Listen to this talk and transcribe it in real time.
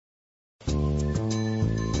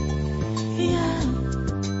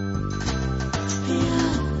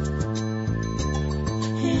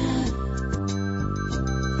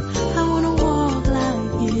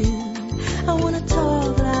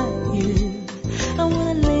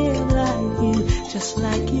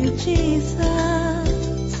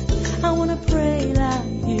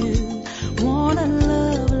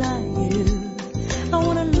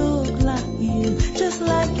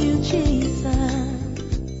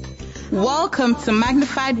Welcome to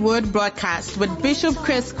Magnified Word Broadcast with Bishop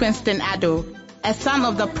Chris Quinston Addo, a son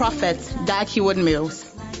of the prophet Dag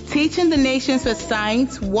Heward-Mills. Teaching the nations with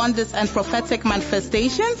signs, wonders, and prophetic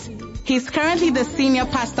manifestations, he's currently the senior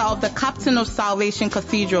pastor of the Captain of Salvation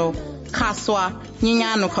Cathedral, Kaswa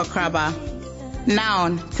Nyanyano Kokraba. Now,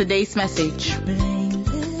 today's message.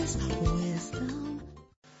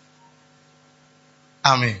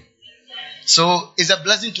 Amen. So, it's a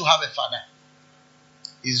blessing to have a father.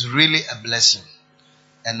 It's really a blessing.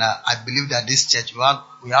 And I believe that this church,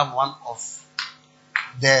 we have one of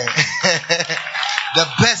the, the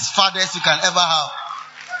best fathers you can ever have.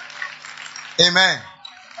 Amen.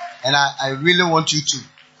 And I really want you to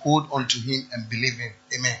hold on to him and believe him.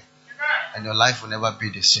 Amen. And your life will never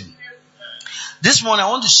be the same. This morning, I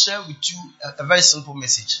want to share with you a very simple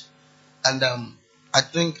message. And I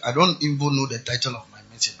think, I don't even know the title of my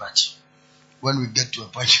message, but when we get to a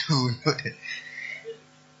point, you will know that.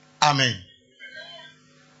 Amen.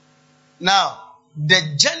 Now, the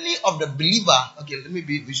journey of the believer,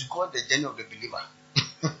 we should call it the journey of the believer.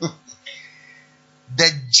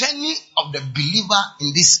 The journey of the believer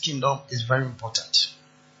in this kingdom is very important.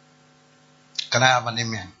 Can I have an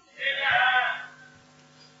amen?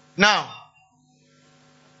 Now,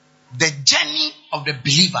 the journey of the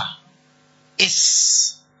believer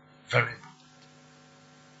is very important.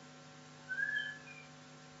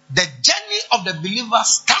 The journey of the believer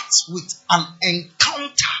starts with an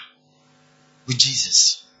encounter with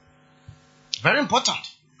Jesus. Very important.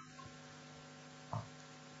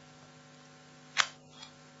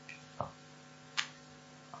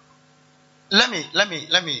 Let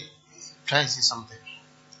me try and say something.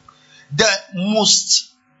 The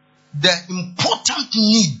important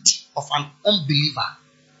need of an unbeliever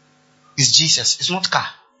is Jesus. It's not car.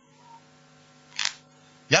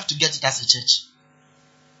 You have to get it as a church.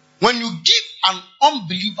 When you give an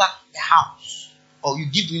unbeliever a house, or you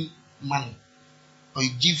give him money, or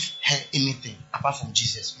you give her anything apart from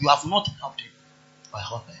Jesus, you have not helped him or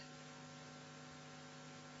helped her.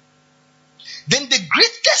 Then the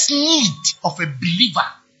greatest need of a believer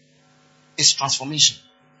is transformation.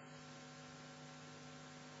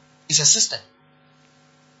 It's a system.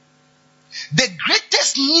 The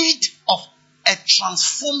greatest need of a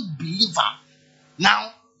transformed believer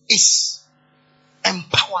now is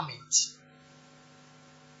empowerment.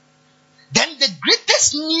 Then the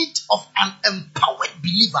greatest need of an empowered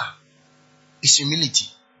believer is humility.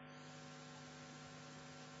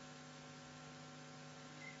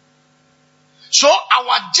 So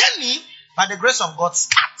our journey, by the grace of God,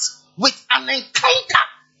 starts with an encounter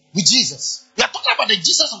with Jesus. We are talking about the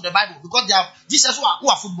Jesus of the Bible because there are Jesus who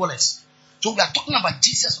are footballers. So we are talking about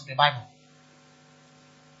Jesus of the Bible.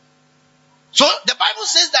 So the Bible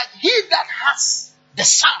says that he that has the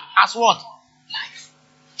Son has what? Life.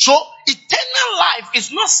 So eternal life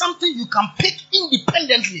is not something you can pick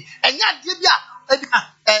independently.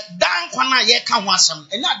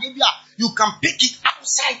 You can pick it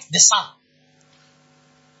outside the Son.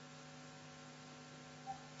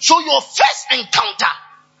 So your first encounter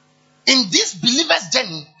in this believer's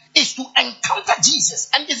journey is to encounter Jesus.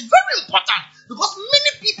 And it's very important because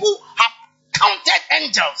many people have counted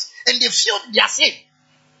angels and they feel they are saved.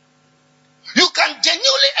 You can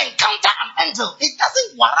genuinely encounter an angel. It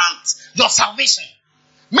doesn't warrant your salvation.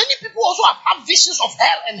 Many people also have visions of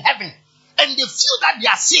hell and heaven and they feel that they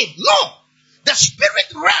are saved. No. The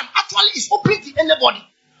spirit realm actually is open to anybody.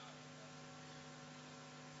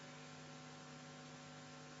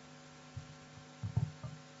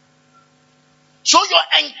 So your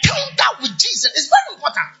encounter with Jesus is very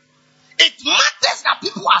important. It matters that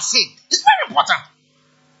people are saved. It's very important.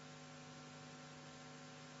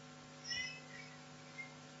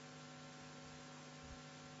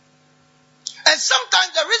 And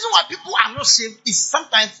sometimes the reason why people are not saved is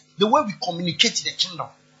sometimes the way we communicate the kingdom.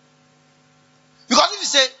 Because if you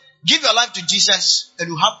say, give your life to Jesus and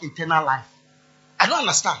you have eternal life, I don't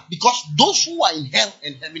understand. Because those who are in hell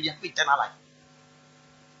and heaven, they have eternal life.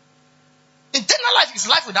 Eternal life is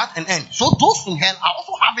life without an end. So those in hell are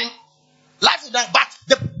also having life without. But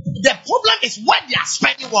the problem is where they are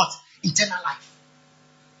spending what? Eternal life.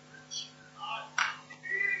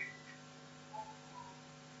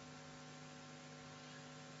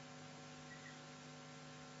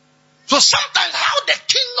 So sometimes how the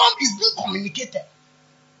kingdom is being communicated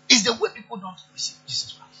is the way people don't receive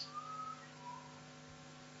Jesus Christ.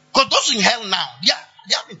 Because those in hell now, they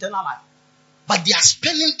have eternal life. But they are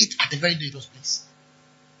spending it at a very dangerous place.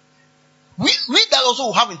 We that also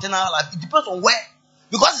will have eternal life. It depends on where.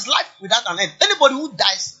 Because it's life without an end. Anybody who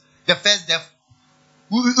dies the first death,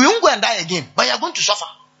 we won't go and die again. But you are going to suffer.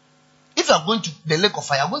 If you are going to the lake of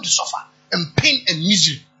fire, you are going to suffer and pain and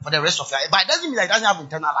misery for the rest of your life. But it doesn't mean that it doesn't have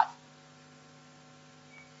eternal life.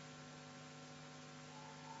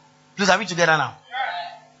 Please, are we together now?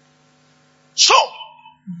 So,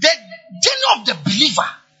 the journey of the believer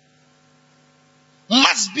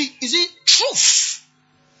must be, truth.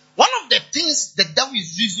 One of the things the devil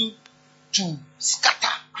is using to scatter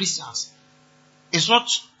Christians is not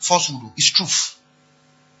falsehood, it's truth.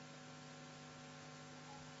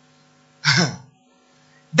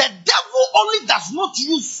 The devil only does not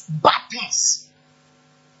use bad things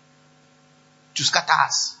to scatter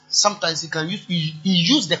us. Sometimes he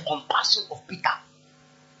used the compassion of Peter.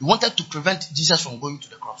 He wanted to prevent Jesus from going to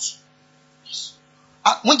the cross. Yes.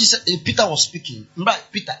 When Peter was speaking,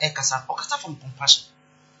 Peter Ekasa from compassion.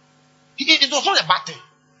 It was not a bad thing.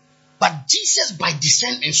 But Jesus by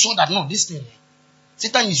discernment saw that no, this thing,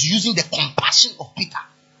 Satan is using the compassion of Peter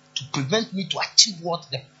to prevent me to achieve what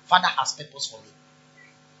the Father has purpose for me.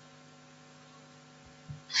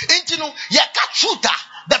 And you know,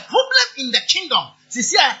 the problem in the kingdom,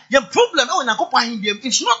 the problem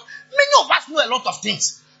it's not, many of us know a lot of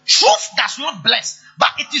things. Truth does not bless, but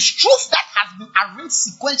it is truth that has been arranged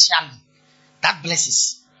sequentially that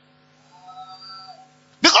blesses.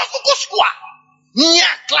 Because we go school,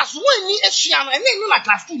 class 1 ni Asian, and then you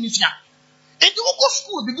class 2 ni Asian. And you go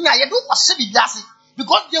school,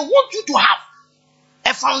 because they want you to have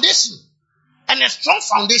a foundation and a strong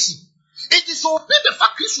foundation. It is so big the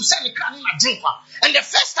fact you send a crown in a drink. And the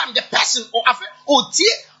first time the person you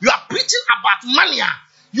are preaching about money,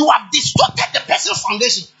 you have distorted the person's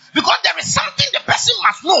foundation. Because there is something the person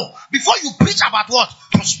must know before you preach about what?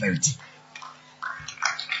 Prosperity.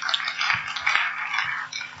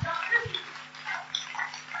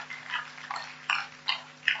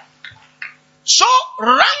 So,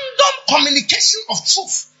 random communication of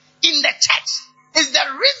truth in the church is the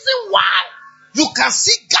reason why you can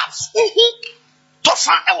see gaps.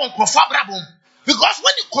 Because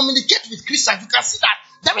when you communicate with Christians, you can see that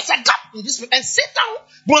there is a gap in this. And Satan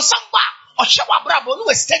will or Shawa Brabo,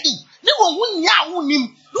 no steady. You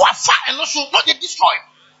are far and also not get destroyed.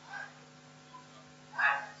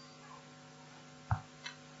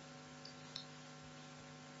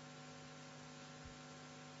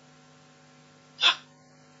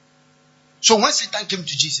 So when Satan came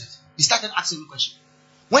to Jesus, he started asking him questions.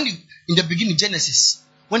 In the beginning, Genesis,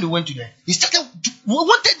 when they went to there, he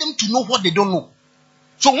wanted them to know what they don't know.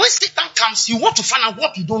 So when Satan comes, he wants to find out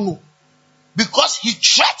what you don't know. Because he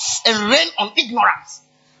threats and reign on ignorance.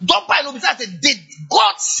 Don't buy no because did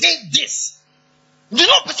God say this? You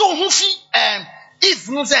know, person who see if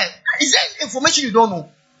no say, is there information you don't know?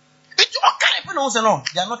 It's all kind of people say no,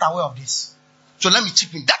 they are not aware of this. So let me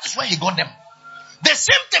chip in. That is why he got them. The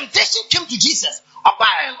same temptation came to Jesus.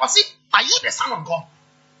 Are you the Son of God?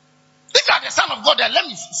 If you are the Son of God, then let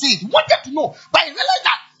me see it. He wanted to know. But he realized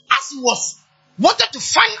that as he wanted to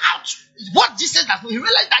find out what Jesus does, he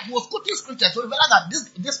realized that he was quoting scripture. So he realized that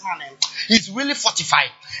this morning is really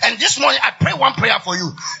fortified. And this morning I pray one prayer for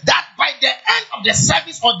you. That by the end of the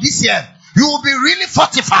service of this year, you will be really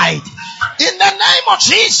fortified. In the name of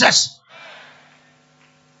Jesus.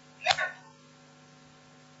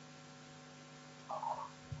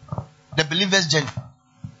 The believer's journey.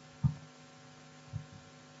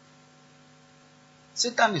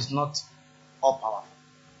 Satan is not all powerful,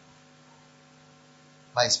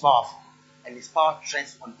 but he's powerful, and his power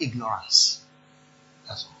treads on ignorance.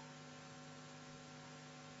 That's all.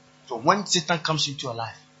 So when Satan comes into your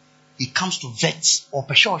life, he comes to vex or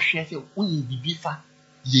pressure. How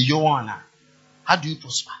do you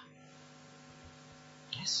prosper?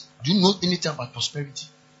 Yes. Do you know anything about prosperity?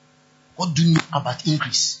 What do you know about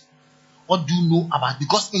increase? What do you know about?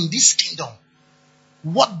 Because in this kingdom,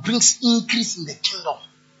 what brings increase in the kingdom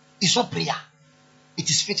is not prayer. It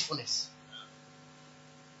is faithfulness.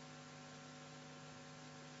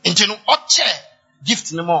 And you know,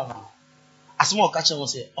 gift no more. As more catcher will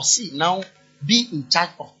say, see now be in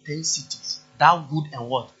charge of 10 cities. Thou good and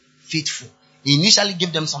what? Faithful. He initially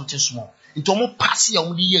gave them something small.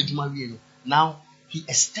 Now he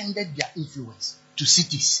extended their influence to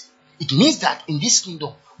cities. It means that in this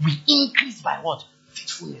kingdom, we increase by what?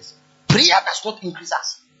 Faithfulness. Prayer does not increase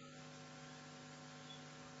us.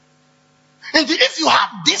 And if you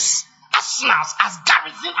have this as arsenals as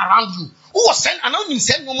garrison around you. Who was sent? And only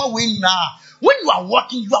send no more way now. When you are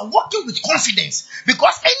walking with confidence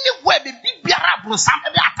because anywhere the big biara brosam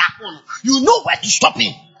every attack on you know where to stop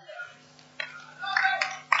him.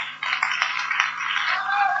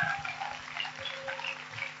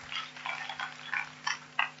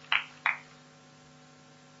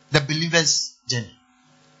 The believer's journey.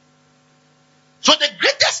 So the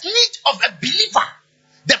greatest need of a believer,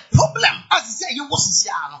 the problem, as he said,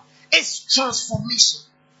 is transformation.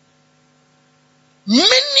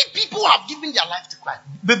 Many people have given their life to Christ.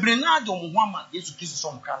 But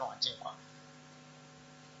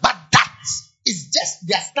that is just,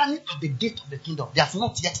 they are standing at the gate of the kingdom. They have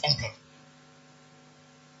not yet entered.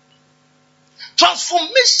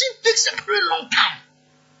 Transformation takes a very long time.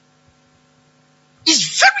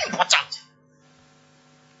 It's very important.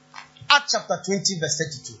 Acts chapter 20 verse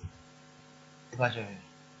 32.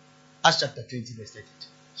 Acts chapter 20 verse 32.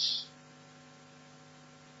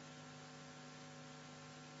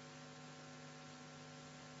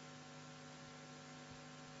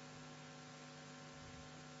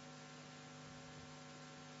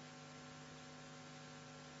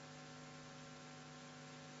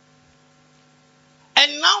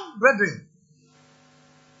 And now, brethren,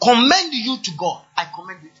 commend you to God. I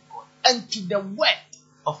commend you to God. And to the word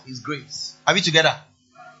of his grace. Are we together?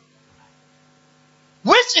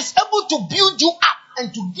 Which is able to build you up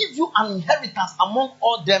and to give you an inheritance among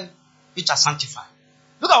all them which are sanctified.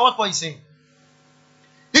 Look at what Paul is saying.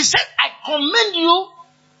 He said, I commend you.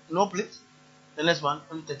 No, please. The next one,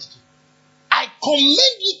 only 32. I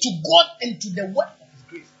commend you to God and to the word of his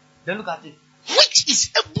grace. Then look at it. Which is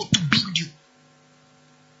able to build you.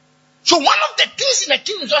 So one of the things in the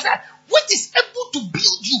kingdom is that which is able to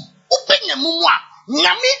build you. Open your mouth.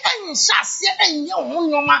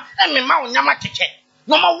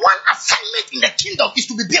 Number one assignment in the kingdom is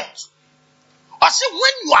to be built. Or say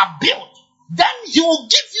when you are built, then he will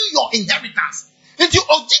give you your inheritance. If you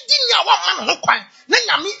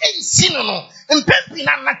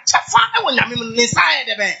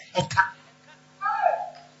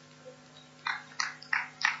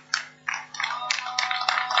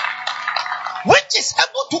which is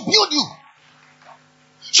able to build you.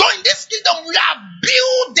 So in this kingdom, we are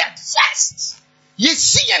builded first. You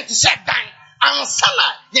see and to say that and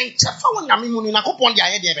Salah, then Chefa when Yamimuni na kupon the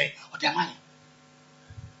idea of their money.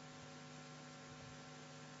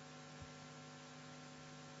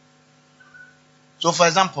 So, for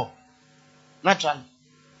example, naturally,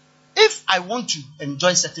 if I want to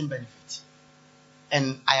enjoy certain benefits,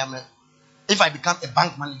 and if I become a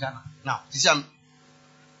bank manager now, this is I'm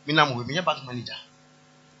a bank manager.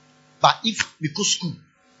 But if we go school,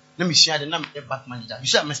 let me share the name of a bank manager. You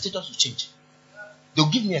see, my status will change. They'll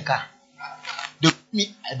give me a car. They'll give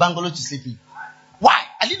me a bungalow to sleep in. Why?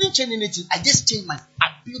 I didn't change anything. I just changed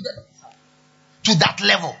I built it to that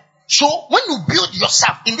level. So when you build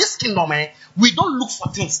yourself in this kingdom, we don't look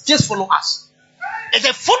for things. Just follow us. If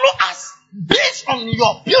they follow us based on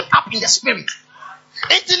your build up in the spirit.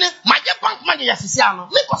 My bank manager says,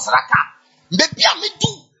 maybe I may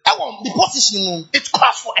do the position. It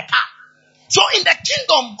calls for a car. So in the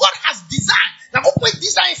kingdom, God has designed. Now, what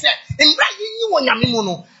design said in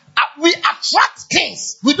we attract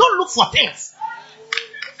things. We don't look for things.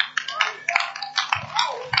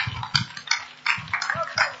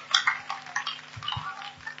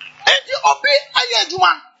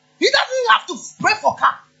 He doesn't have to pray for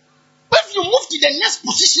car. But if you move to the next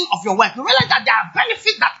position of your work, you realize that there are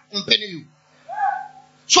benefits that accompany you.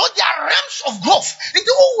 So there are realms of growth.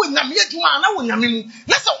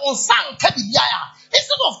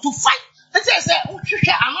 Instead of to fight,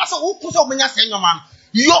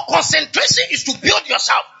 your concentration is to build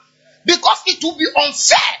yourself. Because it will be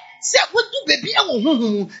unfair.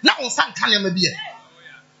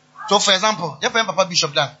 So for example, if Papa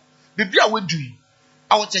Bishop that, baby, I would do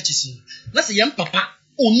our churches. Let's say young Papa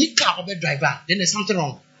only car of a driver, then there's something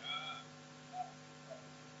wrong.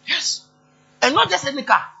 Yes. And not just any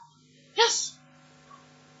car. Yes.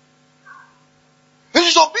 If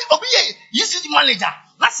you should be you see the manager,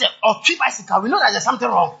 let's say, or 3 bicycle, we know that there's something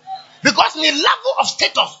wrong. Because the level of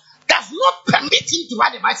status does not permit him to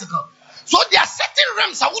ride a bicycle. So there are certain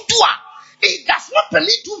realms that would do it does not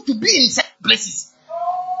permit you to be in certain places.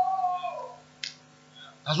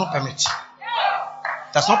 Does not permit.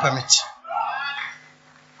 Does not permit.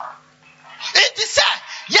 It is said,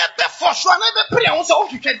 for sure, never pray. Also,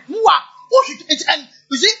 and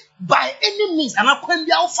you see, by any means, and I can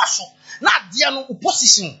be out fashion. Not the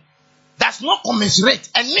opposition does not commensurate.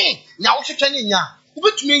 And me, now,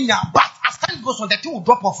 but as time goes on, the thing will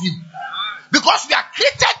drop off you. Because we are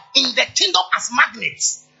created in the kingdom as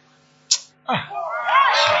magnets.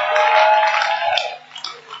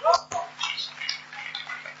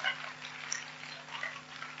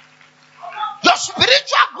 Your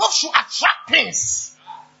spiritual growth should attract things.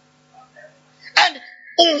 And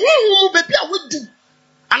baby, I will do.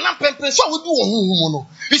 And I'm preparing so we do.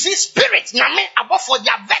 You see, spirit, name above for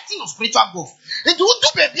their vetting of spiritual growth. If you do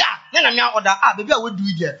baby, then I'm order. Baby, I will do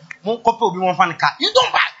it. You don't buy.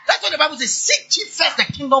 That's what the Bible says. Seek ye first the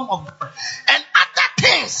kingdom of God and other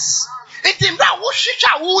things. Then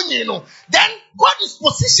God is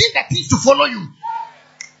positioning the things to follow you.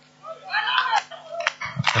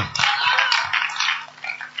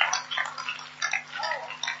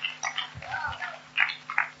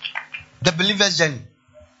 The believer's journey.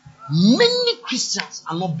 Many Christians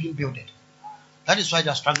are not being builded. That is why they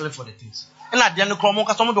are struggling for the things. And at the end of the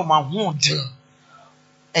day, some of them are wounded.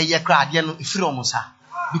 And you cry at the end of the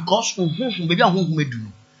because maybe I'm going to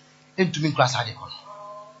do it. To me, class had it.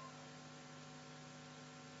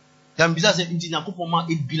 Then because the engineer could put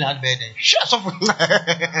 8 billion bed. Shut up.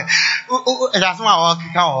 That's my work.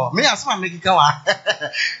 Me as my make it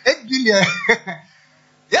 8 billion.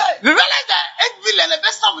 Yeah, we realize that 8 billion the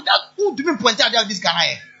best time without who to be pointed out this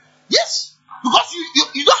guy. Yes, because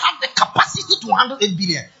you don't have the capacity to handle 8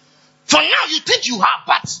 billion. For now, you think you have,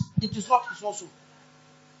 but it is not. It's not so.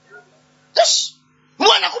 Yes. When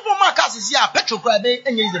I go for my cars is here, petrol cry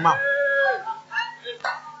and use the mouth.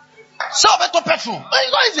 So better petrol.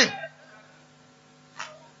 It's not easy.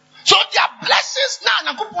 So there are blessings now.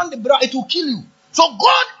 I go upon the bra, it will kill you. So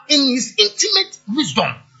God, in His intimate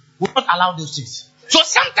wisdom, will not allow those things. So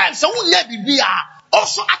sometimes someone may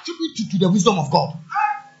also attributed to the wisdom of God.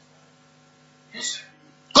 Yes.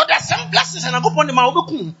 Because there are some blessings and I go upon the mouth.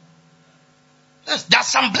 Yes, there are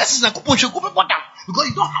some blessings and I go upon the because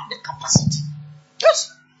you don't have the capacity.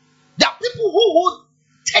 Yes. There are people who hold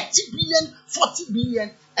 30 billion, 40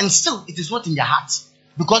 billion, and still it is not in their hearts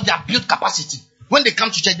because they have built capacity. When they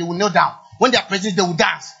come to church, they will kneel down. When they are present, they will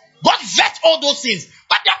dance. God vet all those things.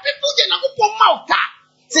 But there are people they not go upon mouth.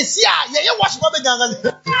 Say, see, yeah, watch what we done.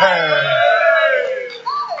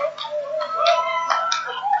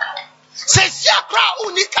 Say, see, crowd,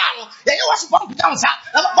 unikano. Yeah, watch what down, sir.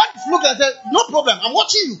 But look and say, no problem. I'm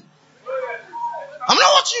watching you. I'm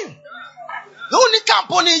not watching you. The only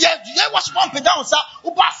company, yeah, watch one down, sir.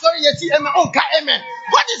 Sorry, amen.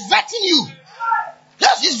 God is vetting you.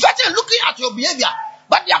 Yes, He's vetting, looking at your behavior.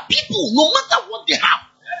 But there are people, no matter what they have,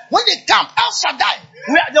 when they come, El Shaddai,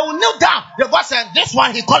 they will kneel down. The God said, this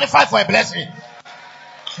one, he qualified for a blessing.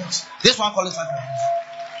 This one qualified for a blessing.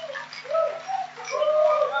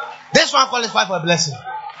 This one qualified for a blessing.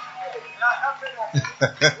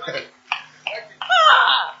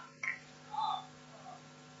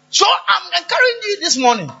 So I'm encouraging you this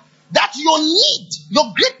morning that your need,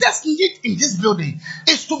 your greatest need in this building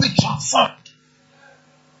is to be transformed.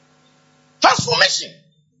 Transformation.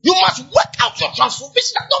 You must work out your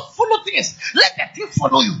transformation. Don't follow things. Let the thing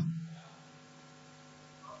follow you.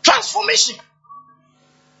 Transformation.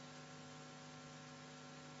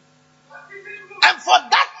 And for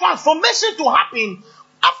that transformation to happen,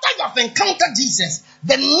 after you have encountered Jesus,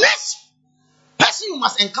 the next person you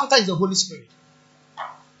must encounter is the Holy Spirit.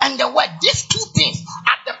 And the word, these two things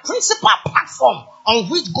are the principal platform on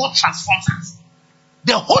which God transforms us.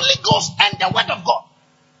 The Holy Ghost and the Word of God.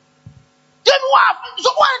 So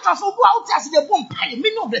why transform out as the bomb pie?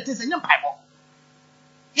 Many of the things in your Bible.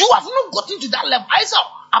 You have not gotten to that level. I saw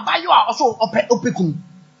about you are also open.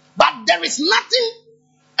 But there is nothing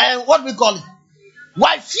what we call it.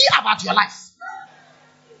 Why fear about your life?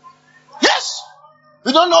 Yes.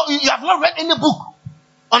 You don't know, you have not read any book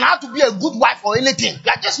on how to be a good wife or anything.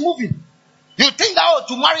 You are just moving. You think that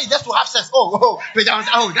to marry just to have sex. That's all.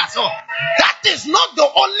 That is not the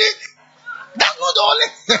only. That's not the only.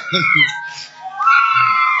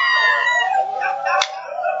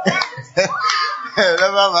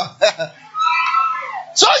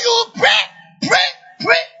 So you pray,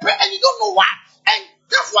 and you don't know why. And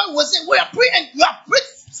that's why we say we are praying, and you have prayed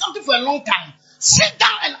something for a long time. Sit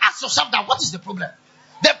down and ask yourself that what is the problem?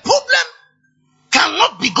 The problem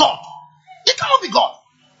cannot be God. It cannot be God.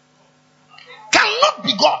 Cannot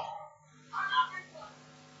be God.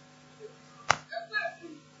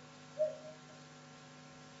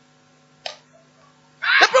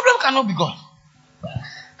 The problem cannot be God.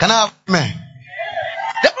 Can I have amen?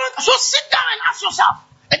 So sit down and ask yourself.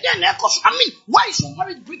 And then, why is your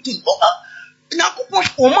marriage breaking? In the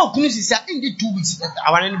 2 weeks,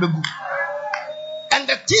 and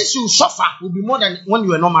the things you suffer will be more than when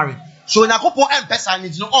you were not married. So in a couple of person,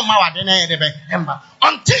 it's not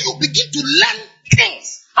until you begin to learn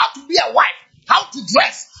things, how to be a wife, how to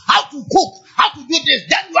dress, how to cook, how to do this,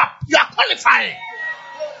 then you are qualified. testifying.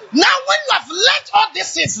 Now, when you have learned all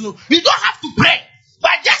these things, you don't have to pray.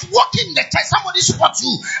 But just walk in the church, somebody spots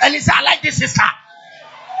you and he says, I like this sister.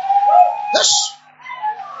 Yes.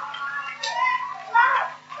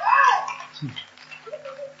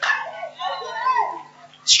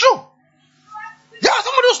 It's true. Yeah,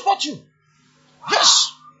 somebody will spot you.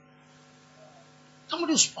 Yes.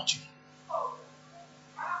 Somebody will spot you.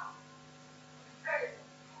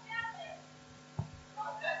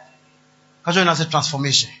 Because when I say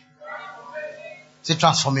transformation, say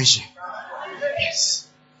transformation. Yes.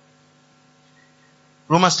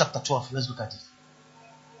 Romans chapter 12. Let's look at it.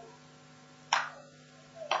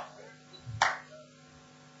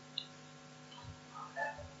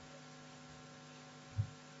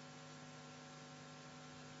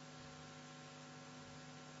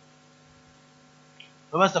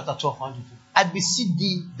 Romans chapter 12, 1 to 2. I beseech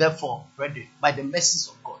thee, therefore, brethren, by the mercies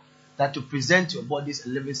of God, that to present your bodies a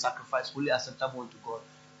living sacrifice, fully acceptable unto God,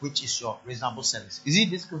 which is your reasonable service. Is it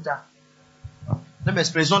this scripture? Let me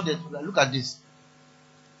explain. Look at this.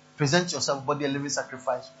 Present yourself body a living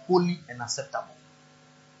sacrifice, holy and acceptable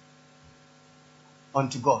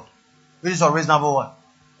unto God, which is your reasonable one.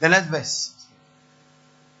 The next verse.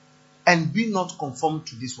 And be not conformed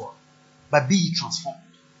to this world, but be ye transformed.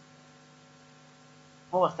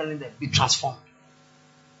 What was telling them? Be transformed.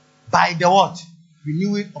 By the what?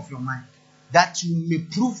 Renewing of your mind. That you may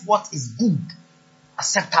prove what is good,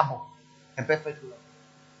 acceptable, and perfect will of God.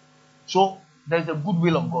 So, there is a good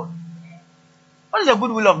will of God. What is the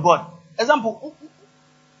good will of God? Example,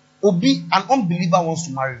 an unbeliever wants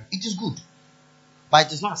to marry you. It is good. But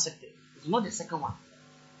it is not accepted. It is not the second one.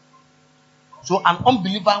 So, an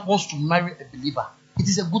unbeliever wants to marry a believer. It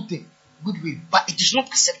is a good thing. Good will. But it is not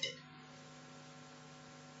accepted.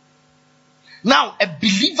 Now, a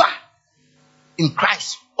believer in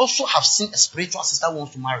Christ also have seen a spiritual sister who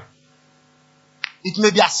wants to marry. It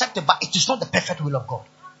may be accepted, but it is not the perfect will of God.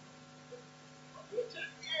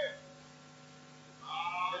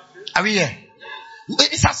 Are we here?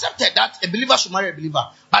 It's accepted that a believer should marry a believer,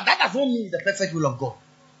 but that does not mean the perfect will of God.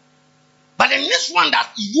 But in this one,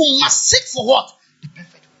 that you must seek for what? The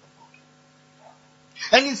perfect will of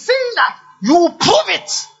God. And he's saying that you will prove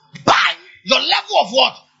it by your level of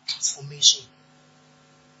what? Transformation.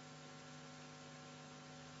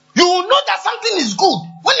 You will know that something is good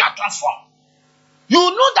when you are transformed. You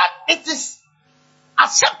will know that it is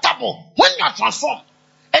acceptable when you are transformed.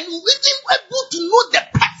 And you will be able to know the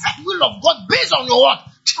perfect will of God based on your what?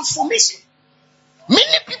 Transformation.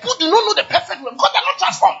 Many people do not know the perfect will of God. They are not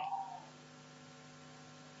transformed.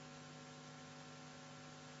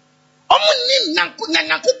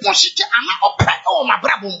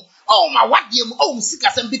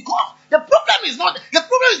 Because the problem is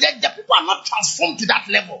that the people are not transformed to that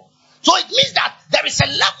level. So it means that there is a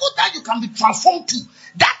level that you can be transformed to,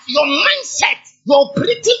 that your mindset, you're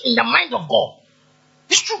operating in the mind of God.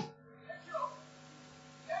 It's true.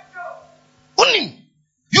 Only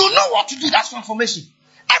you know what to do. That's transformation.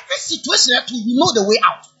 Every situation that you know the way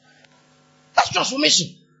out. That's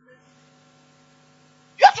transformation.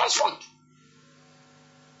 You are transformed.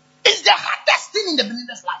 It's the hardest thing in the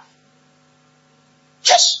believer's life.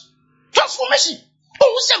 Yes. Transformation. But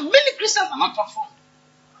we say many Christians are not transformed.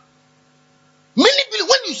 Many believe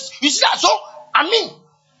when you see that. So, I mean,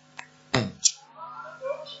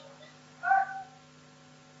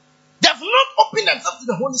 they have not opened themselves to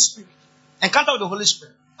the Holy Spirit. Encounter with the Holy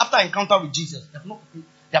Spirit. After encounter with Jesus, they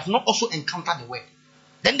have not also encountered the word.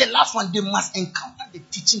 Then the last one, they must encounter the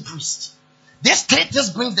teaching priest. This straight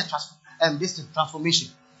just brings the transformation.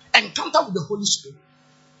 Encounter with the Holy Spirit.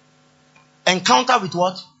 Encounter with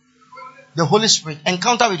what? The Holy Spirit.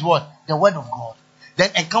 Encounter with what? The word of God.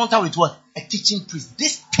 Then encounter with what? A teaching priest.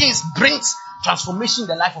 These things brings transformation in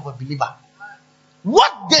the life of a believer.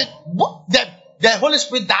 What the Holy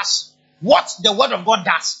Spirit does, what the word of God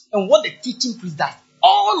does, and what the teaching priest does,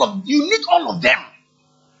 you need all of them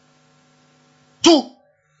to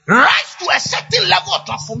rise to a certain level of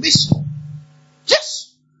transformation.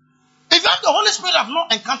 Yes. If you have the Holy Spirit have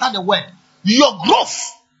not encountered the word, your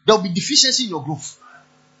growth, there will be deficiency in your growth.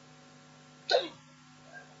 Tell you.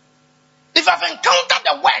 If I've encountered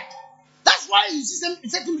the word, that's why you see,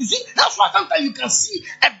 that's why sometimes you can see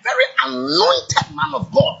a very anointed man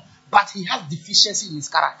of God, but he has deficiency in his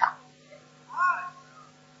character.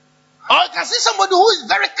 Or you can see somebody who is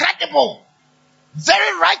very credible,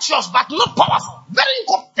 very righteous, but not powerful, very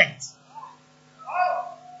incompetent.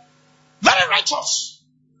 Very righteous.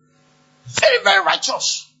 Very, very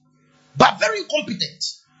righteous, but very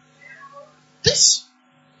incompetent. This.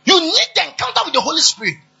 You need the encounter with the Holy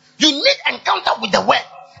Spirit. You need encounter with the word.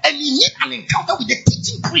 And you need an encounter with the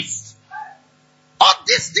teaching priest. All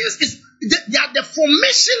these things they are the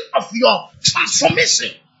formation of your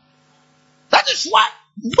transformation. That is why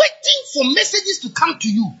waiting for messages to come to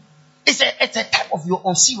you is a type of your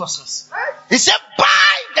unseriousness. He said,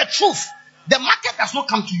 buy the truth. The market does not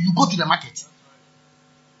come to you. Go to the market.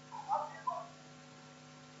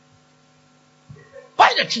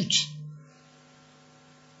 Buy the truth.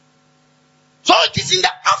 So it is in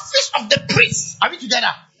the office of the priest. Are we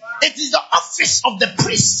together? It is the office of the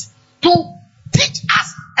priest to teach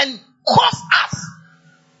us and cause us,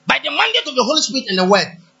 by the mandate of the Holy Spirit and the Word,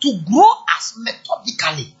 to grow us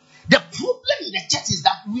methodically. The problem in the church is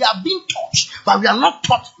that we are being taught, but we are not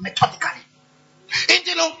taught methodically. And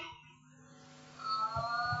you know,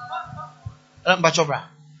 Bachobra,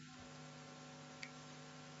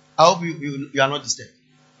 I hope you are not disturbed.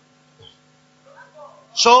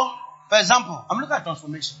 So, for example, I'm looking at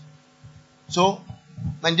transformation. So,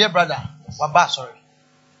 my dear brother, Waba,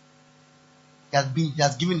 he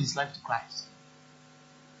has given his life to Christ.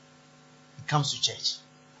 He comes to church.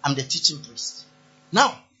 I'm the teaching priest.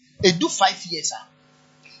 Now, I do 5 years.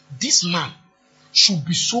 This man should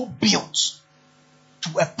be so built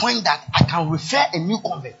to a point that I can refer a new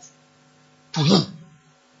convert to him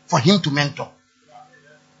for him to mentor.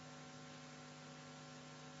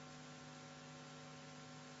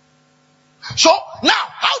 So now,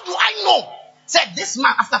 how do I know? Said this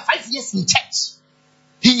man, after 5 years in church,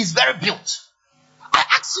 he is very built. I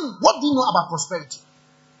asked him, what do you know about prosperity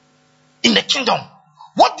in the kingdom?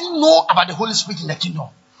 What do you know about the Holy Spirit in the kingdom?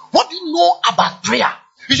 What do you know about prayer?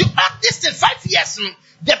 You should add this in 5 years.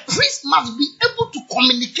 The priest must be able to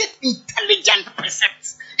communicate intelligent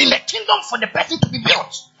precepts in the kingdom for the person to be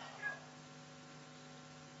built.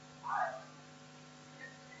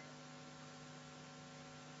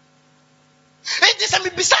 It is a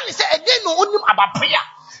beside say they know only about prayer.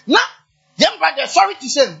 Now, young brother, sorry to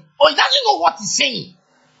say, he doesn't know what he's saying.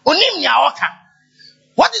 Onim Nyaoka.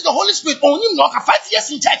 What is the Holy Spirit? Onim Nyaoka, 5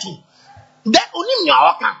 years in church. Then Onim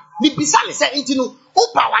Nyaoka. The beside say, who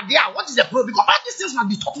power there? What is the problem? Because all these things must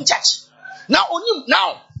be taught in church. Now,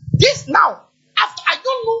 after I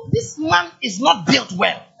don't know, this man is not built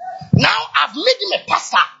well. Now I've made him a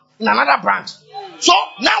pastor in another branch. So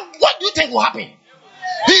now, what do you think will happen?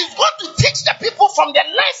 He's going to teach the people from the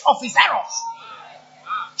lens of his errors.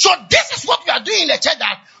 So this is what we are doing in the church,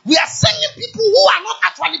 that we are sending people who are not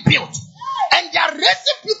actually built, and they are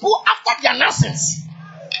raising people after their nonsense.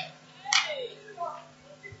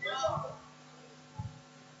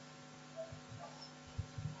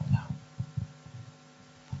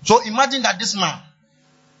 So imagine that this man,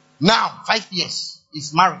 now 5 years,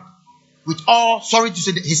 is married with all, sorry to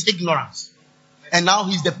say, his ignorance. And now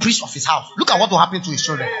he's the priest of his house. Look at what will happen to his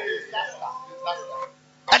children. And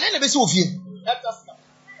then the best of you.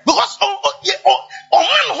 Because man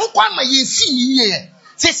who come my see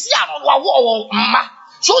so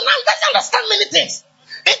now he doesn't understand many things.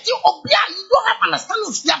 You don't have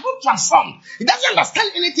understanding. You are not transformed. He doesn't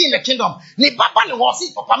understand anything in the kingdom.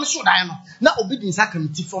 Now obedience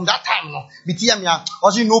from that time. No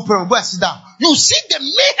problem. Go and sit down. You see the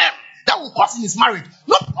mayhem that will cause in his marriage.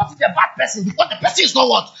 Not because he's a bad person, because the person is not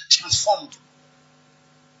what? Transformed.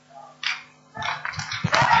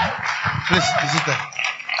 Please, visitor.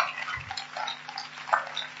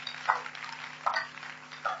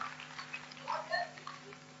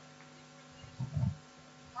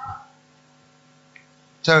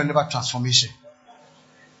 Tell you never transformation.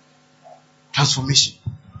 Transformation.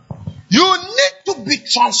 You need to be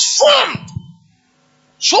transformed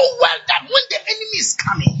so well that when the enemy is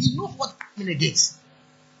coming, he knows what coming against.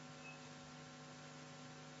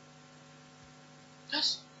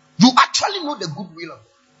 Yes. You actually know the good will of God.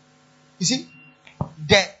 You see,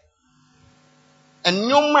 and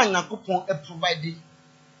no man provided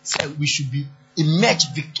said we should be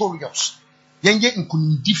emerge victorious. You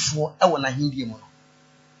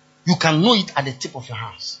can know it at the tip of your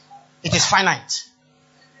hands. It is finite.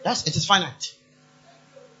 Yes, it is finite.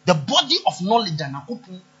 The body of knowledge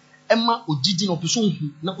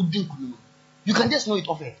you can just know it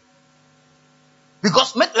off air.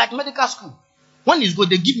 Because like medical school, when he's good,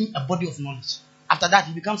 they give him a body of knowledge. After that,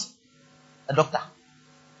 he becomes a doctor.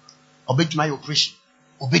 Obey to my operation.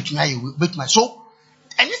 Obey to my so.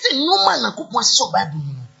 And it's a no man so Bible.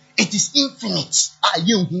 It is infinite.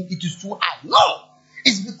 It is too high. No.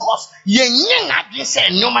 It's because you say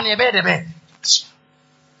no man ever.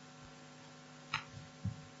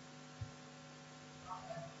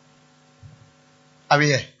 Are we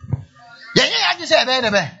here? I just say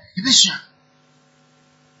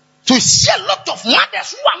so you see a lot of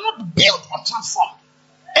mothers who are not built or transformed,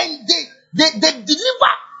 and they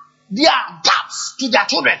deliver their gaps to their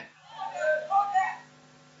children.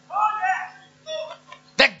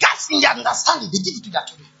 in their understanding, they give it to their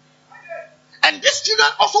children. And these children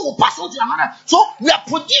also will pass on to another. So we are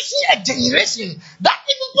producing a generation that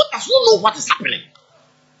even both does not know what is happening.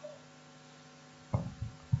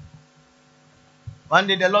 One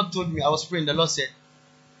day the Lord told me, I was praying, the Lord said,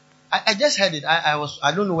 I just heard it.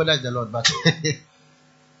 I don't know whether it's the Lord, but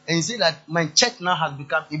and he said that my church now has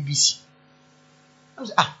become ABC. I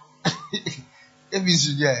said,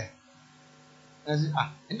 ABC, yeah. And I said,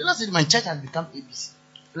 and the Lord said, my church has become ABC.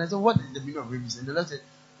 And I said, what is the meaning of ABC? And the Lord said,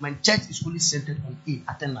 my church is fully centered on A,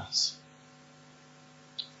 attendance.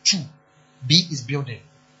 2, B is building.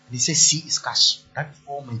 And he says C is cash. That is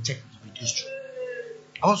all my church is reduced to.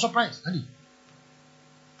 I was surprised. He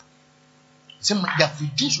said, they have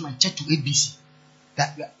reduced my church to ABC.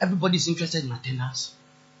 That everybody is interested in attendance,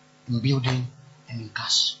 in building, and in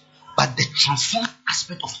cash. But the transformed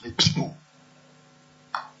aspect of the people,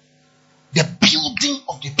 the building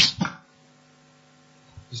of the people,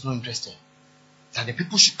 is not interested. That the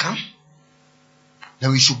people should come,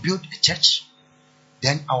 then we should build a church,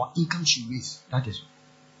 then our income should raise. That is.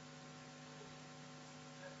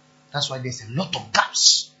 That's why there's a lot of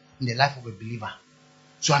gaps in the life of a believer.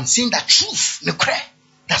 So I'm saying that truth, the prayer,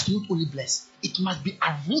 does not only bless, it must be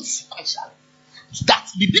arranged sequentially.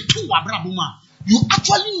 That you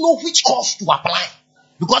actually know which course to apply,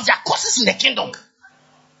 because there are courses in the kingdom.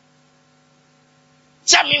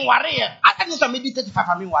 Say, I mean, warrior. I think maybe 35.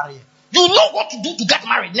 I mean, warrior. You know what to do to get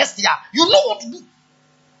married next year. You know what to do.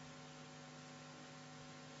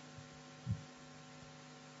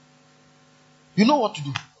 You know what to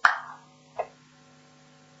do.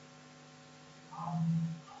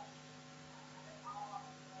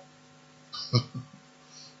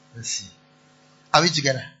 Let's see. Are we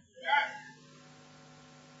together?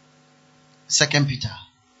 2 Peter.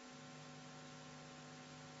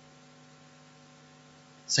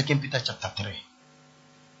 2 Peter chapter 3.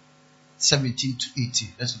 17 to 18.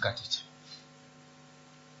 Let's look at it.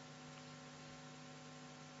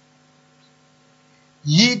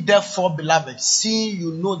 Ye therefore, beloved, seeing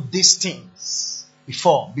you know these things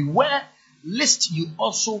before, beware lest you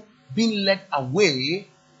also, being led away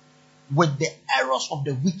with the errors of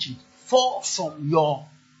the wicked, fall from your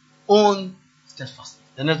own steadfastness.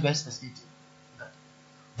 The next verse is 18.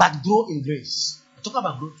 But grow in grace. I talk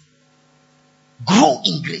about growth. Grow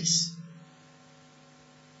in grace.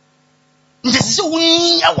 This is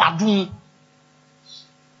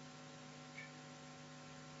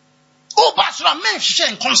oh, Pastor, men share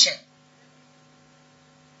in concert.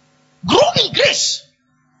 Grow in grace.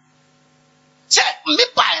 Say, me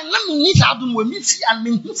buy and let me need to do me see and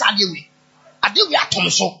me need to do. I do we are Tom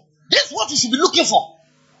so. This is what you should be looking for.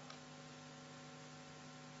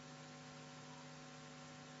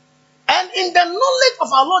 And in the knowledge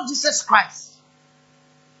of our Lord Jesus Christ,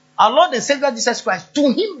 our Lord and Savior Jesus Christ,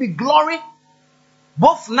 to him be glory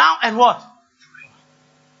both now and what?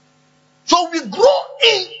 So we grow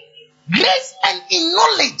in grace and in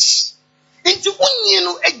knowledge. Into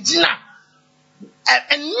ejina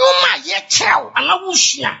and nyoma ye child and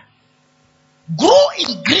grow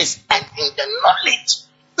in grace and in the knowledge.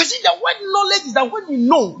 You see, the word knowledge is that when you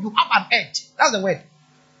know, you have an edge. That's the word.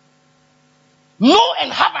 Know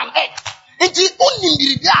and have an edge. It is only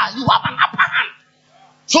you have an upper hand.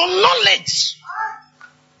 So knowledge.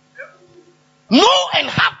 Know and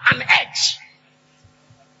have an edge.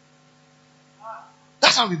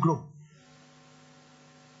 That's how we grow.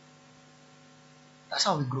 That's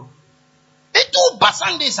how we grow.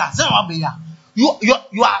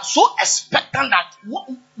 You are so expectant that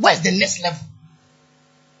where's the next level?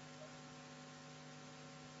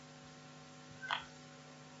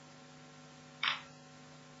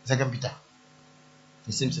 Second Peter.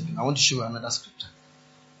 The same second. I want to show you another scripture.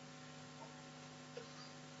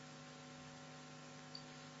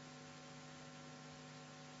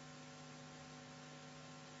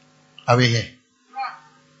 Are we here?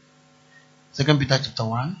 2 Peter chapter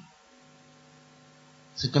 1.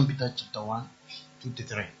 2 Peter chapter 1, 2 to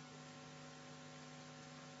 3.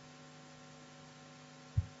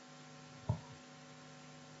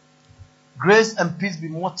 Grace and peace be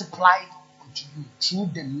multiplied unto you through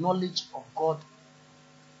the knowledge of God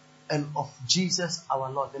and of Jesus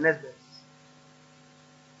our Lord. The next verse.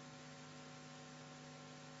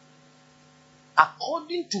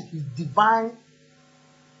 According to his divine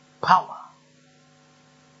power,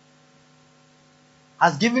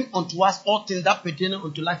 has given unto us all things that pertain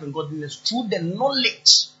unto life and godliness through the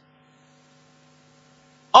knowledge.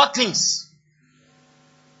 All things.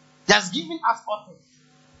 He has given us all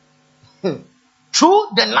things. Through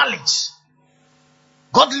the knowledge,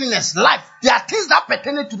 godliness, life. There are things that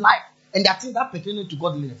pertain to life and there are things that pertain to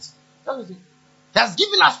godliness. That's what it is. He has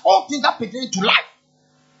given us all things that pertain to life.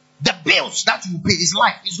 The bills that you pay is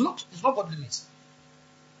life. It's not godliness.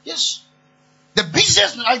 Yes. The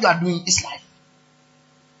business that you are doing is life.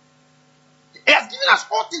 He has given us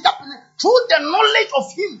all things that pertain through the knowledge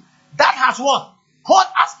of Him that has what? Called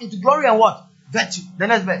us into glory and what? Virtue. The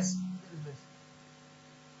next verse.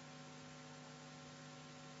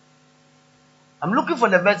 I'm looking for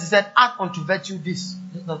the verse. He said, add unto virtue this.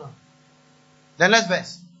 No. The next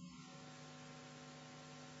verse.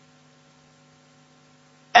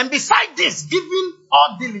 And beside this, giving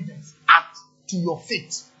all diligence, add to your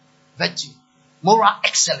faith virtue, moral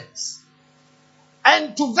excellence.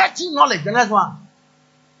 And to virtue, knowledge. The next one.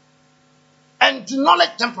 And to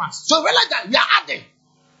knowledge, temperance. So realize that we are adding.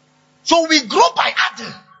 So we grow by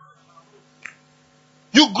adding.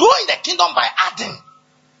 You grow in the kingdom by adding.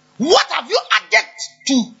 What have you added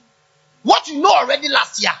to what you know already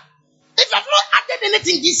last year? If you have not added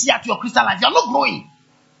anything this year to your Christian life, you are not growing.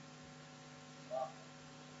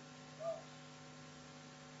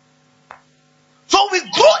 So we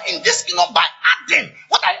grow in this kingdom by adding.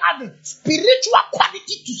 What are you adding? Spiritual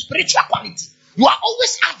quality to spiritual quality. You are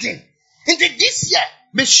always adding. In this year,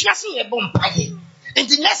 in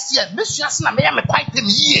the next year,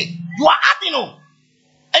 you are adding on.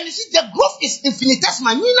 And you see, the growth is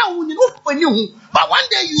infinitesimal. But one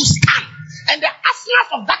day you stand, and the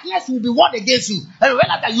absence of darkness will be won against you. And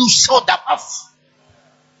realize that you show them off.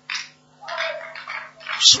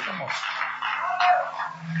 Show them off.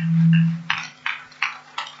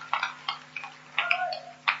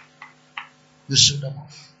 You show them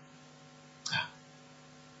off.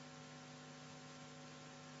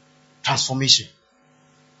 Transformation.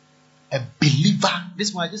 A believer. This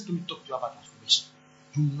is why I just came to talk to you about transformation.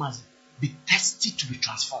 You must be thirsty to be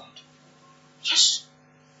transformed. Yes.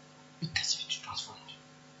 Be thirsty to be transformed.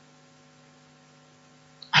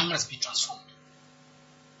 I must be transformed.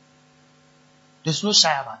 There's no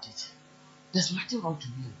shy about it. There's nothing wrong to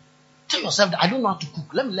you. Tell yourself that I don't know how to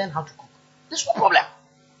cook. Let me learn how to cook. There's no problem.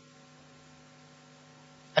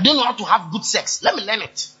 I don't know how to have good sex. Let me learn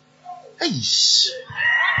it. Hey.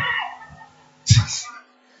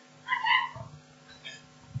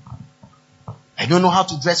 I don't know how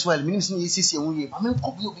to dress well. All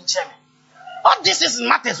this is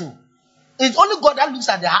matters. It's only God that looks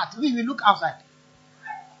at the heart. We will look outside.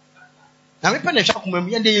 Now, so you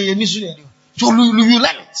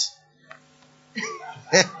learn it.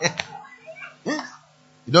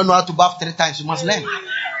 You don't know how to bath 3 times. You must learn.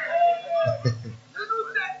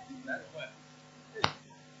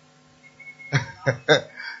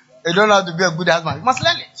 You don't know how to be a good husband. You must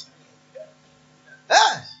learn it.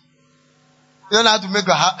 Yes. You don't know how to make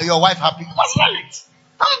your wife happy. You must learn it.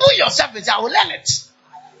 Humble yourself and say, I will learn it.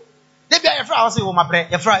 They be a friend. I will say, oh, my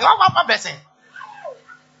bread. Your friend. What blessing?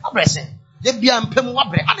 What blessing? They be a pemu what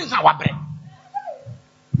bread. I didn't know what bread.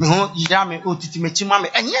 Me ho yame o titi me chima me.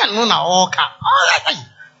 Enye no na o ka.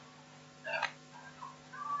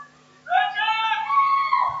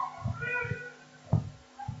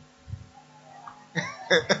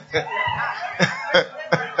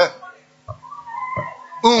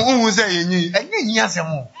 Who say you? And then yes,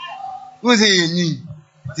 who say you?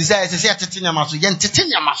 This is a titinia maso, yen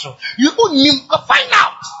titinia maso. You only find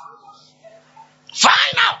out.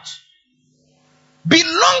 Find out. Be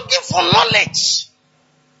longing for knowledge.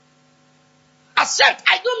 Accept.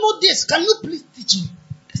 I don't know this. Can you please teach me?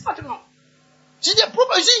 There's nothing wrong. See the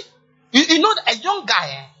problem. You know a young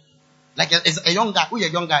guy, like a young guy. Who is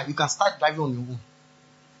a young guy? You can start driving on your own,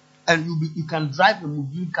 and you can drive a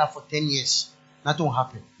mobile car for 10 years. Nothing will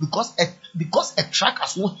happen because a truck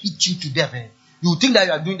has not hit you to death. You think that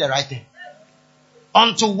you are doing the right thing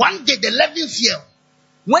until one day the level field.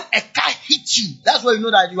 When a car hits you, that's why you know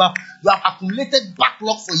that you have accumulated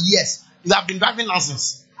backlog for years. You have been driving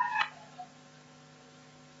nonsense.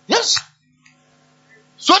 Yes.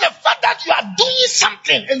 So the fact that you are doing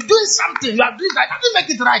something, you are doing that doesn't make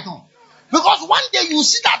it right. Because one day you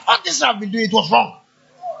see that all this I have been doing, it was wrong.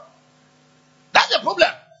 That's the problem.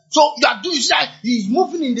 So you are doing that. He's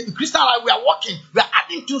moving in the Christian life. We are working. We are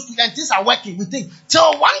adding tools to and things are working. We think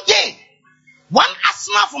till one day, one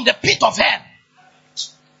asthma from the pit of hell,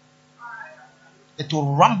 it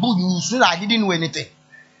will rumble you so that I didn't know anything.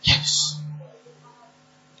 Yes.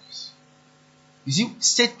 You see,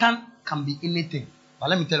 Satan can be anything. But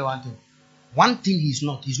let me tell you one thing. One thing he's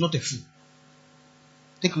not a fool.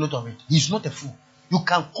 Take note of it. He's not a fool. You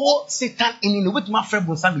can call Satan any way to my friend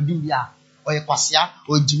or a Kwasia,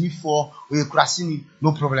 or a Jimmy Four, or a Krasini,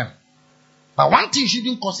 no problem. But one thing you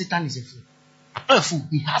shouldn't call Satan is a fool. A fool,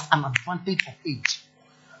 he has an advantage of age.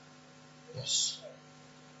 Yes.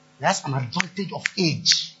 He has an advantage of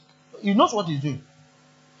age. He knows what he's doing.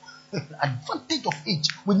 Advantage of age.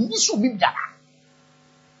 When you need to be that,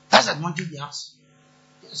 that's the advantage he has.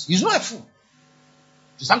 Yes, he's not a fool.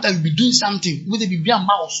 So sometimes you'll be doing something, whether it be a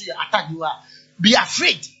mouse or attack you are, be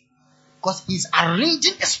afraid. Because he's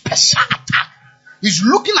arranging a special attack. He's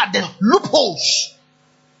looking at the loopholes.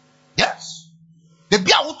 Yes. The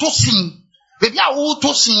be able to sing. The be able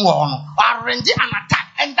to sing one. Arranging an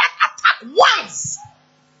attack. And that attack once.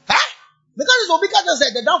 Because it's Obika just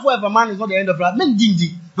said the downfall of a man is not the end of life. Men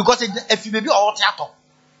dindi. Because if you may be all theater.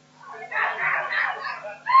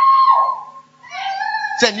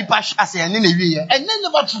 Say nipa shase and then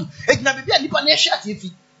never true. It never be a nipa near shate if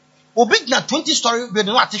he Obik na 20-story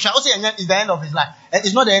building what teacher also is the end of his life.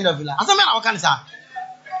 It's not the end of his life. As a man, how can I say?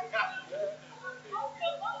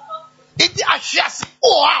 It is a shase.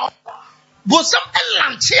 Oh wow. But some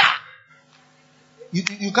elantia.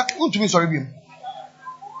 You can't to me sorry him.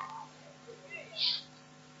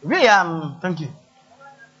 Really, thank you.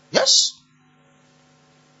 Yes.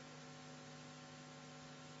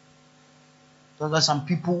 So there are some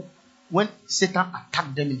people, when Satan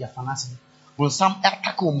attacked them in their finances, when some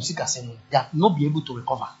attack on music, they have not be able to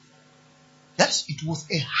recover. Yes, it was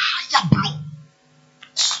a higher blow.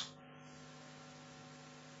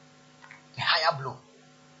 A higher blow.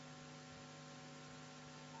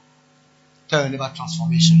 Tell you about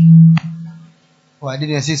transformation. Oh, I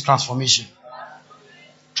didn't say it's transformation.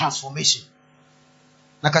 Transformation.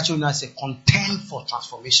 Nakachuna say contend for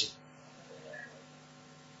transformation.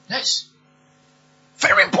 Yes.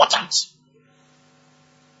 Very important.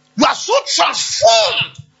 You are so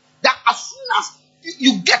transformed that as soon as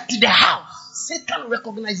you get to the house, Satan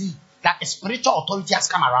recognizes that a spiritual authority has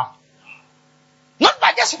come around. Not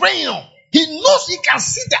by just praying. No. He knows he can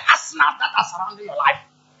see the arsenal that are surrounding your life.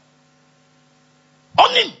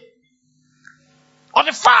 On him. On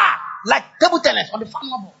the fire. Like table tennis. On the fire.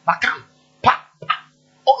 Backhand.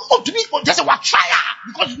 To me, just a fire.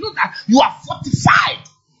 Because you know that you are fortified.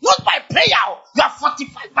 Not by prayer. You are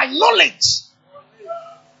fortified by knowledge.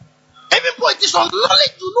 Even though it is on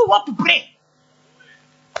knowledge, you know what to pray.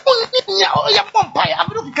 You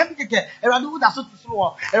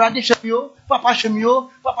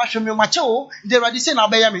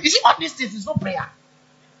see what this is not prayer.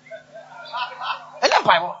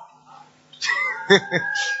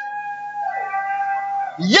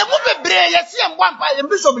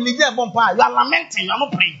 You are lamenting, you are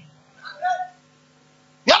not praying.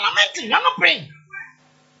 You are lamenting, you are not praying.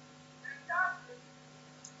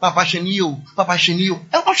 Papa Shenio.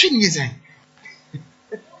 And what she is saying?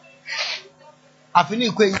 I finish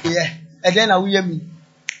quick here, and then I will hear me.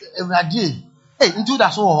 Hey, into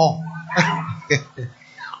that so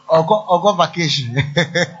or go vacation. Both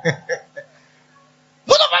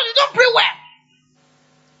of us, you don't pray well.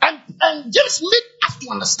 And James made us to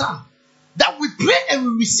understand that we pray and we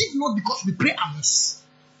receive not because we pray amiss.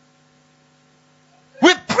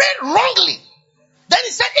 We pray wrongly. Then he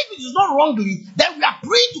said, if it is not wrongly, then we are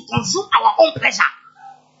praying to consume our own pleasure.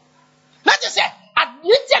 Not just say,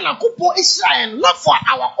 Israel, not for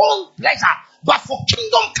our own pleasure, but for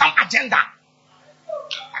kingdom come agenda.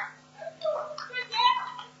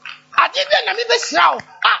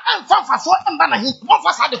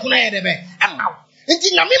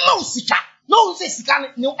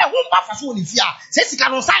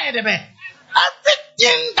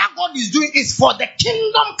 Everything that God is doing is for the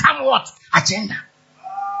kingdom come what? Agenda.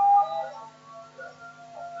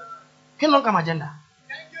 Kingdom come agenda.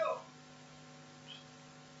 Thank you.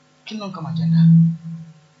 Kingdom come agenda.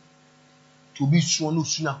 To be sworn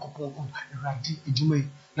sooner couple ready ejuma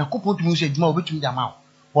na couple to say ejuma obetumi da ma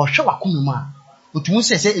o hwe wakunu ma otumu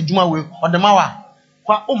say ejuma we odema wa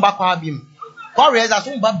kwa umba kwa bim kwa reza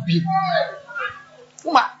so umba bim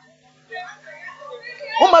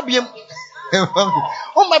umba bim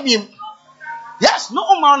umba bim. Yes, no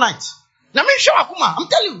all night. Now me show akuma, I'm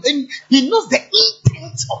telling you, and he knows the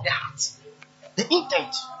intent of the heart. The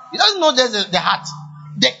intent. He doesn't know there's the heart.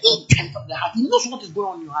 The intent of the heart. He knows what is going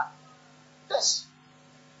on in your heart. Yes.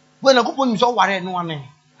 When I go put him so worry no one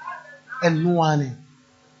and no one.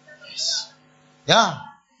 Yes. Yeah.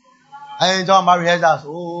 I enjoy my rehearsals.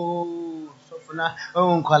 Oh, so for now,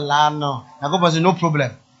 oh, Kalano. I go say no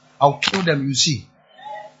problem. I'll kill them. You see.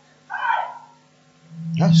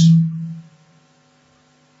 Yes.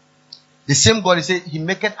 The same God, he said, he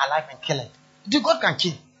make it alive and kill it. The God can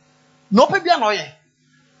kill. No people annoying.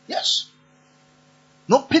 Yes.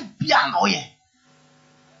 No people annoying.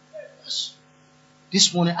 Yes.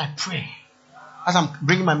 This morning I pray, as I'm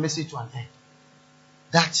bringing my message to an end,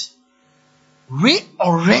 that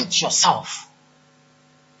reorient yourself.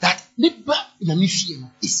 That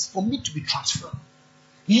is for me to be transformed.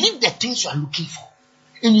 Leave the things you are looking for.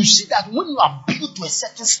 And you see that when you are built to a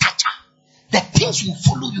certain stature, the things will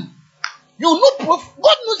follow you. You know,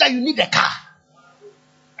 God knows that you need a car.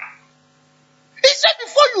 He said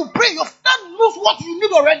before you pray, your father knows what you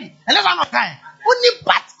need already. And that's not time. Only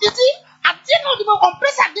but you see, at the end of the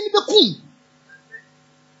compressor, I didn't be cool.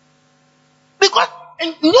 Because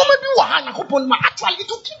actually it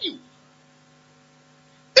will kill you.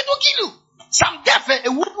 It will kill you. Some death, a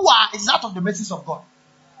woman is out of the mercies of God.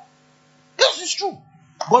 This is true.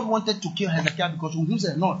 God wanted to kill Hezekiah because he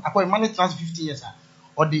said, no, I manage 50 years.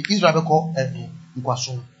 Or the Israel called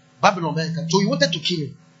Babylon. So he wanted to kill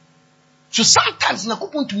him. So sometimes in a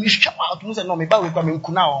couple to me, no, maybe we come in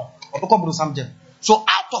Kunao or something. So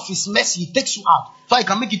out of his mercy, he takes you out so I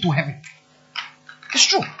can make it to heaven. It's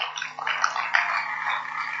true.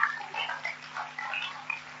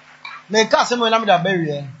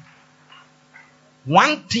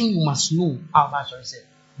 One thing you must know, our pastor said,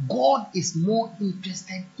 God is more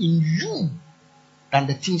interested in you than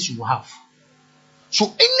the things you have. So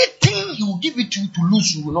anything he will give it to you to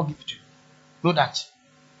lose, you will not give it to you. Know that.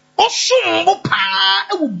 Also,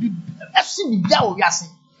 it will be a sin.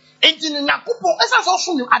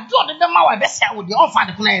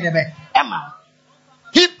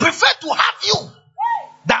 He preferred to have you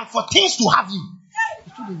than for things to have you.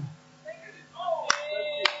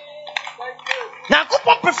 Now,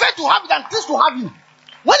 people prefer to have you than things to have you.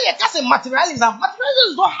 When you say materialism, materialism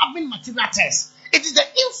is not having material things. It is the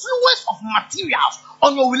influence of materials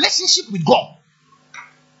on your relationship with God.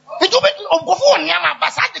 It doesn't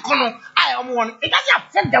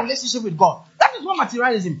affect the relationship with God. That is not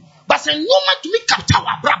materialism. But say no man to me capture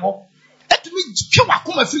bravo. That's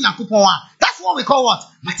what we call what?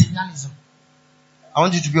 Materialism. I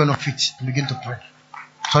want you to be on your feet and begin to pray.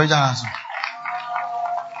 Sorry, that answer.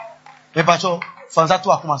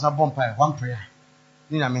 One prayer.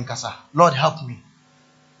 Lord, help me.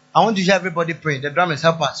 I want to hear everybody pray. The drummers,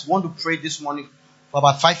 help us. We want to pray this morning for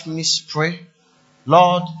about 5 minutes. Pray.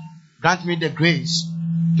 Lord, grant me the grace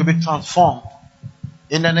to be transformed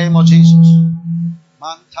in the name of Jesus.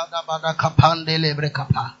 I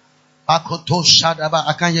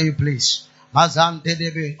can't hear you, please.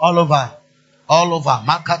 All over.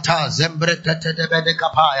 Makata Zembretete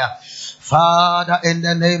kapaya. Father, in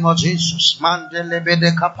the name of Jesus.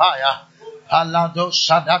 Mandelebe kapaya. Alado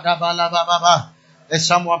shadada balababa. Is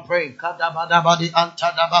someone praying?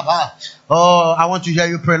 Oh, I want to hear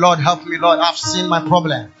you pray. Lord, help me, Lord. I've seen my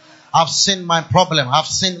problem.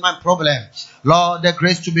 Lord, the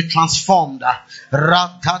grace to be transformed.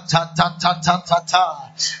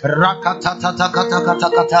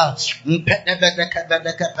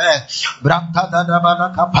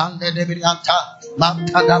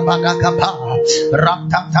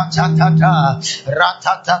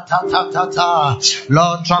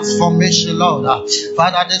 Lord, transformation, Lord.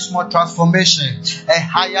 Father, there's more transformation. A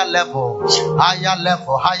higher level.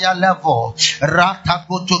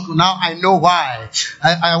 Now I know why.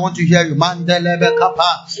 I want to hear you. Mandelebe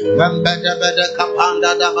kapa. Wembedebede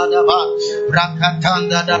kapanda dabadaba.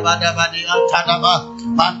 Rakatanda dabadabadi antadaba.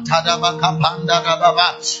 Mantadaba kapanda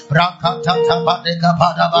dababa. Rakatabade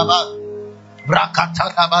kapada baba.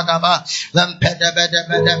 Rakata dabadaba,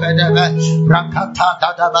 Lampedebedebedebedebe, Rakata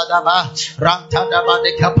dabadaba, Ranta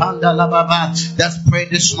dabadekapanda lababa. Let's pray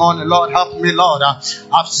this morning. Lord, help me, Lord.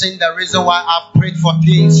 I've seen the reason why I've prayed for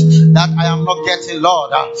things that I am not getting,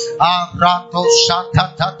 Lord. Rato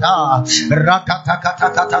shatatata,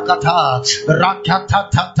 Rakatakatakata,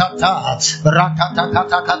 Rakatatata,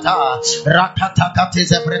 Rakatakatakata,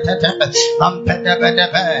 Rakatakatizebretete,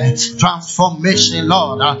 Lampedebedebe. Transformation,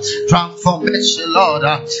 Lord. Transformation, Lord.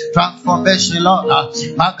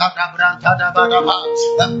 Magada branta da baba,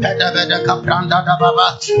 Pedabeda capranda da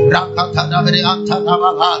baba, Rakata da brianta da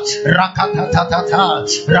baba, Rakatatata,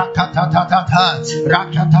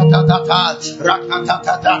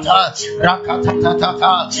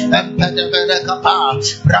 and Pedabeda capa,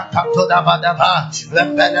 Rakato da badaba,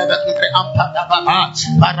 Pedabeda ampa da baba,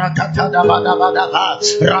 Barakata da badaba,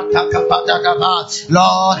 Rakakapa da baba.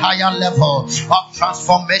 Lord, higher level of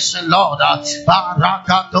transformation, Lord.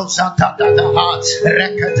 Barakato Satadaha,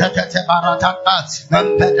 Rekatete Baratata,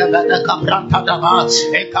 Pedabeda Capranta Dava,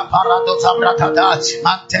 Ekaparado Sabratata,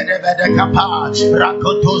 Mantedebeda Capa,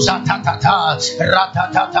 Rakoto Satata,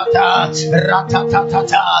 Ratatata,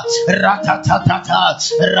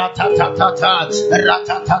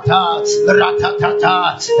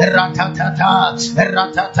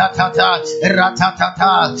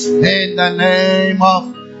 in the name of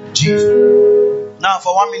Jesus. Now,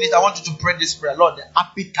 for 1 minute, I want you to pray this prayer. Lord, the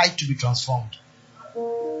appetite to be transformed.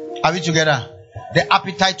 Are we together? The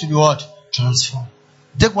appetite to be what? Transformed.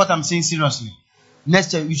 Take what I'm saying seriously.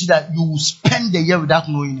 Next year, you see that you will spend the year without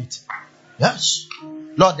knowing it. Yes.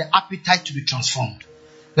 Lord, the appetite to be transformed.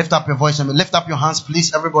 Lift up your voice and lift up your hands,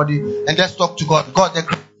 please, everybody, and let's talk to God. God,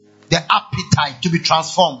 the appetite to be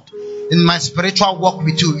transformed in my spiritual walk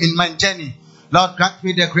with you, in my journey. Lord, grant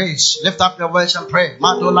me the grace. Lift up your voice and pray.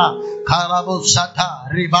 Madola, Karabo Sata,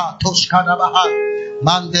 Riva, Toskadabaha,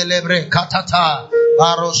 Mandelebre, Katata,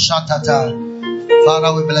 Baro Shatata.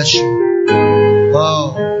 Father, we bless you.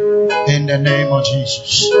 Oh, in the name of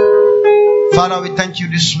Jesus. Father, we thank you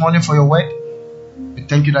this morning for your word. We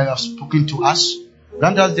thank you that you have spoken to us.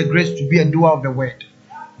 Grant us the grace to be a doer of the word.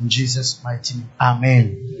 In Jesus' mighty name.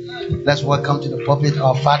 Amen. Let's welcome to the pulpit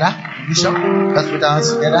our Father, Bishop. Let's put our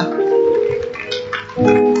hands together.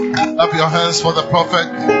 Clap your hands for the prophet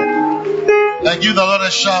and give the Lord a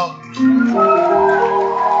shout.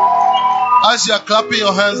 As you are clapping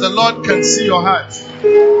your hands, the Lord can see your heart.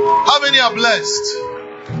 How many are blessed?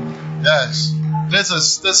 Yes. This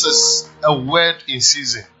is a word in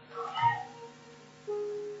season.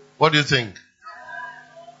 What do you think?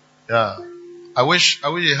 Yeah. I wish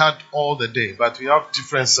he had all the day, but we have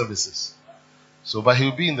different services. So, but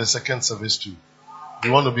he'll be in the second service too. If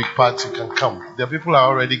you want to be part, you can come. The people are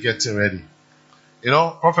already getting ready. You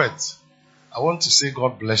know, prophet, I want to say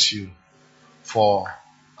God bless you for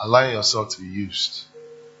allowing yourself to be used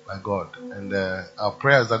by God. And our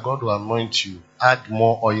prayer is that God will anoint you, add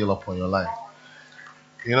more oil upon your life.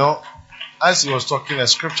 You know, as he was talking, a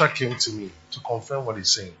scripture came to me to confirm what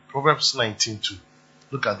he's saying. Proverbs 19:2.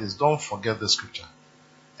 Look at this. Don't forget the scripture.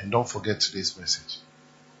 And don't forget today's message.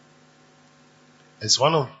 It's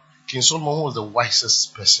one of King Solomon, who was the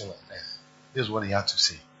wisest person on earth. This is what he had to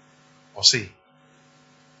say. Or say,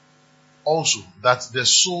 also, that the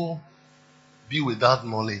soul be without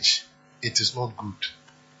knowledge, it is not good.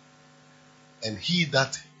 And he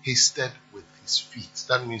that hasted with his feet,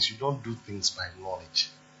 that means you don't do things by knowledge,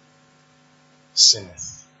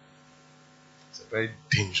 sinneth. It's a very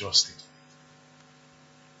dangerous statement.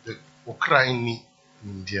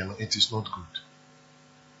 It is not good.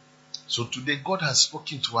 So today God has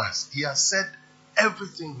spoken to us. He has said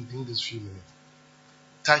everything within these few minutes.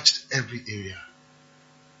 Touched every area.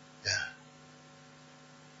 Yeah.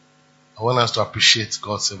 I want us to appreciate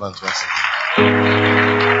God's servant once again.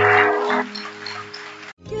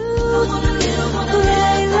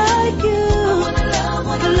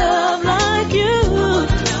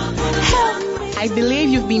 I believe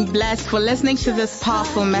you've been blessed for listening to this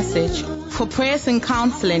powerful message. For prayers and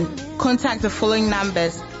counseling, contact the following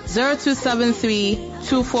numbers: 0273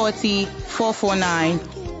 240 449,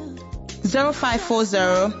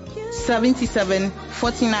 0540 77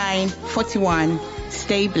 49 41.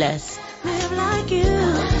 Stay blessed. Live like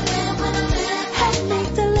you.